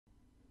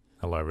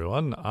Hello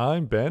everyone,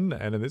 I'm Ben,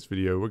 and in this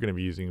video we're going to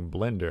be using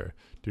Blender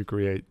to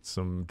create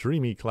some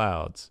dreamy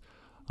clouds.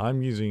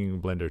 I'm using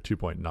Blender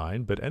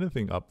 2.9, but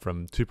anything up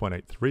from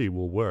 2.83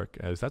 will work,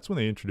 as that's when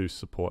they introduced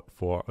support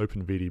for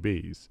Open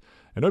VDBs.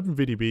 And Open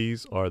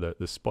VDBs are the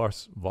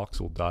sparse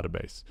voxel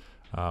database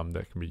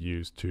that can be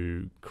used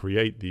to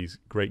create these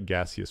great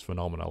gaseous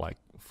phenomena like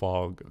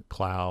fog,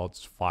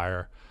 clouds,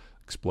 fire,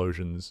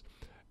 explosions,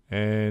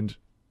 and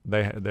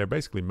they're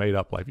basically made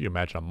up like you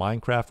imagine a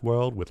Minecraft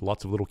world with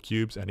lots of little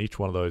cubes, and each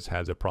one of those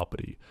has a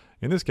property.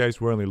 In this case,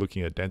 we're only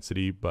looking at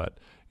density, but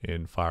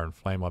in fire and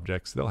flame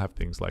objects, they'll have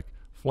things like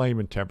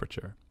flame and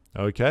temperature.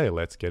 Okay,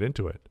 let's get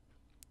into it.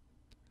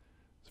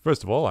 So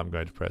first of all, I'm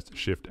going to press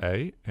Shift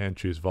A and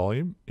choose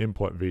Volume,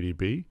 Import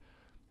VDB,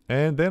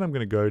 and then I'm going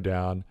to go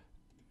down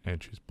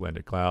and choose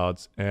Blender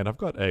Clouds, and I've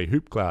got a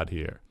hoop cloud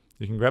here.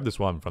 You can grab this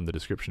one from the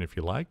description if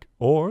you like,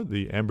 or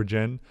the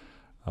Embergen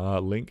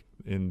link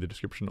in the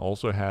description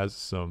also has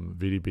some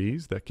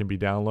VDBs that can be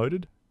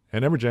downloaded.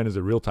 And Embergen is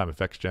a real-time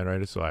effects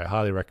generator, so I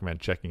highly recommend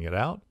checking it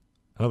out.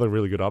 Another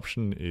really good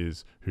option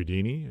is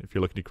Houdini if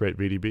you're looking to create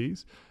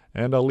VDBs,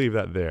 and I'll leave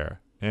that there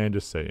and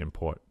just say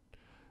import.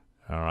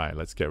 Alright,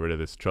 let's get rid of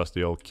this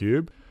trusty old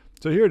cube.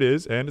 So here it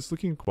is, and it's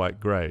looking quite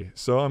grey.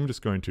 So I'm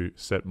just going to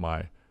set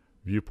my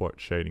viewport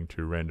shading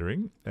to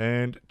rendering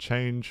and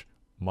change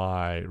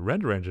my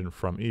render engine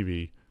from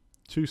Eevee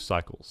to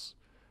cycles.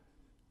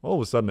 All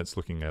of a sudden it's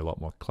looking a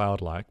lot more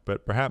cloud-like,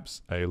 but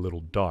perhaps a little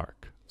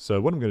dark. So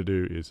what I'm going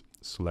to do is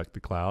select the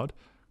cloud,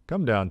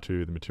 come down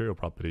to the material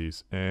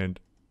properties, and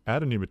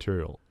add a new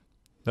material.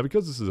 Now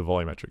because this is a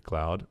volumetric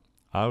cloud,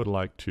 I would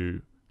like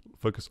to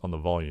focus on the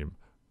volume.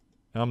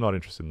 Now, I'm not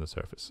interested in the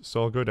surface,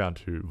 so I'll go down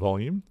to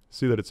volume,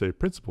 see that it's a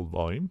principled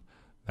volume,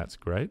 that's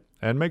great,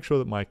 and make sure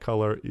that my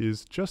color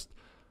is just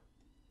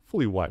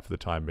fully white for the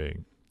time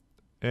being.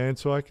 And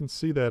so I can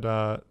see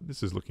that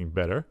this is looking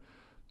better.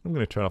 I'm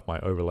going to turn off my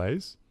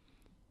overlays.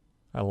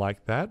 I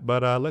like that,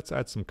 but let's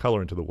add some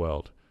color into the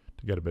world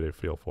to get a better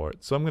feel for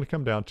it. So I'm going to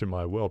come down to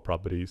my world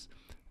properties,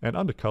 and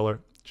under color,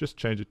 just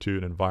change it to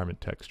an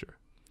environment texture.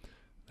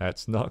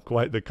 That's not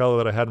quite the color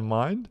that I had in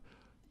mind,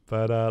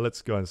 but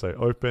let's go and say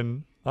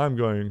open. I'm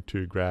going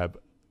to grab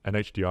an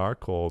HDR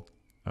called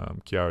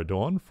Kiara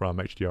Dawn from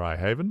HDRI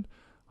Haven.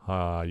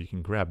 You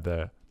can grab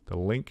the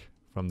link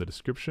from the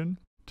description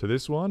to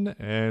this one,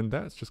 and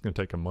that's just going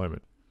to take a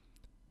moment.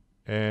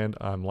 And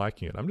I'm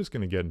liking it. I'm just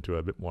going to get into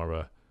a bit more of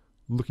a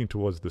looking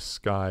towards the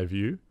sky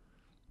view.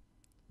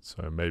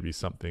 So maybe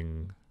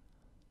something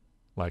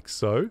like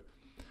so.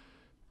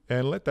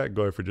 And let that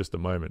go for just a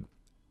moment.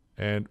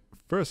 And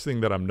first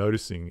thing that I'm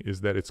noticing is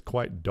that it's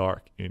quite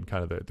dark in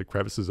kind of the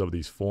crevices of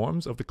these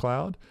forms of the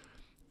cloud.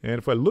 And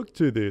if I look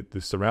to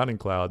the surrounding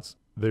clouds,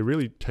 they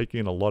really take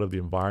in a lot of the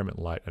environment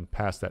light and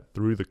pass that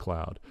through the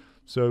cloud.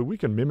 So we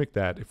can mimic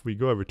that if we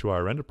go over to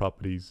our render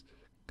properties,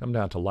 come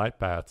down to light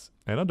paths,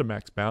 and under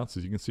max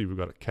bounces, you can see we've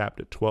got it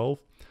capped at 12.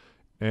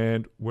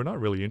 And we're not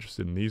really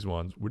interested in these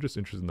ones. We're just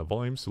interested in the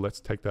volume. So let's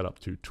take that up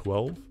to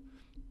 12.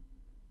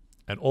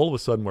 And all of a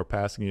sudden, we're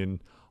passing in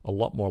a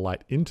lot more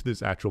light into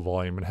this actual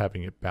volume and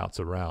having it bounce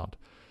around.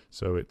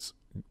 So it's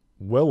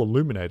well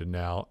illuminated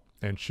now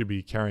and should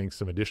be carrying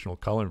some additional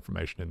color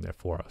information in there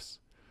for us.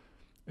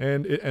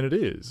 And it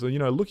is. So, you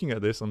know, looking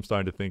at this, I'm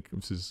starting to think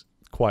this is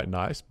quite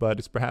nice, but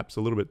it's perhaps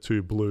a little bit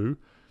too blue.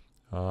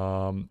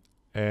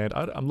 And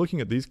I'm looking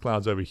at these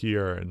clouds over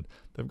here, and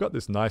they've got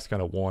this nice kind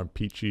of warm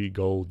peachy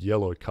gold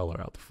yellow color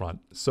out the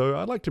front. So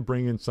I'd like to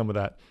bring in some of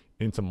that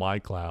into my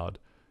cloud.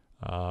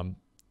 So I'm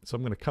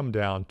going to come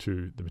down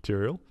to the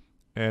material,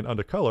 and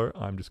under color,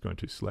 I'm just going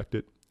to select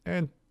it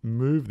and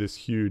move this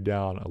hue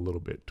down a little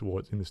bit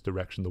towards in this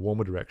direction, the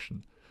warmer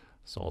direction.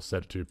 So I'll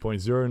set it to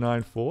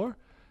 0.094,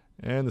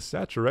 and the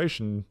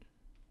saturation,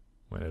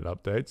 when it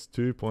updates,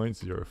 to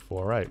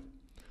 0.048.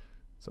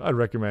 So I'd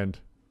recommend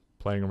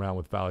playing around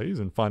with values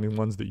and finding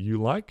ones that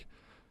you like.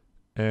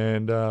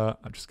 And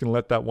I'm just going to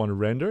let that one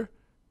render.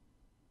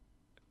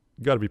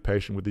 Got to be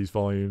patient with these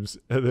volumes.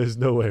 There's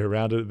no way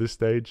around it at this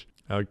stage.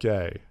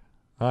 Okay.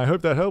 I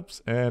hope that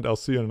helps, and I'll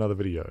see you in another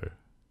video.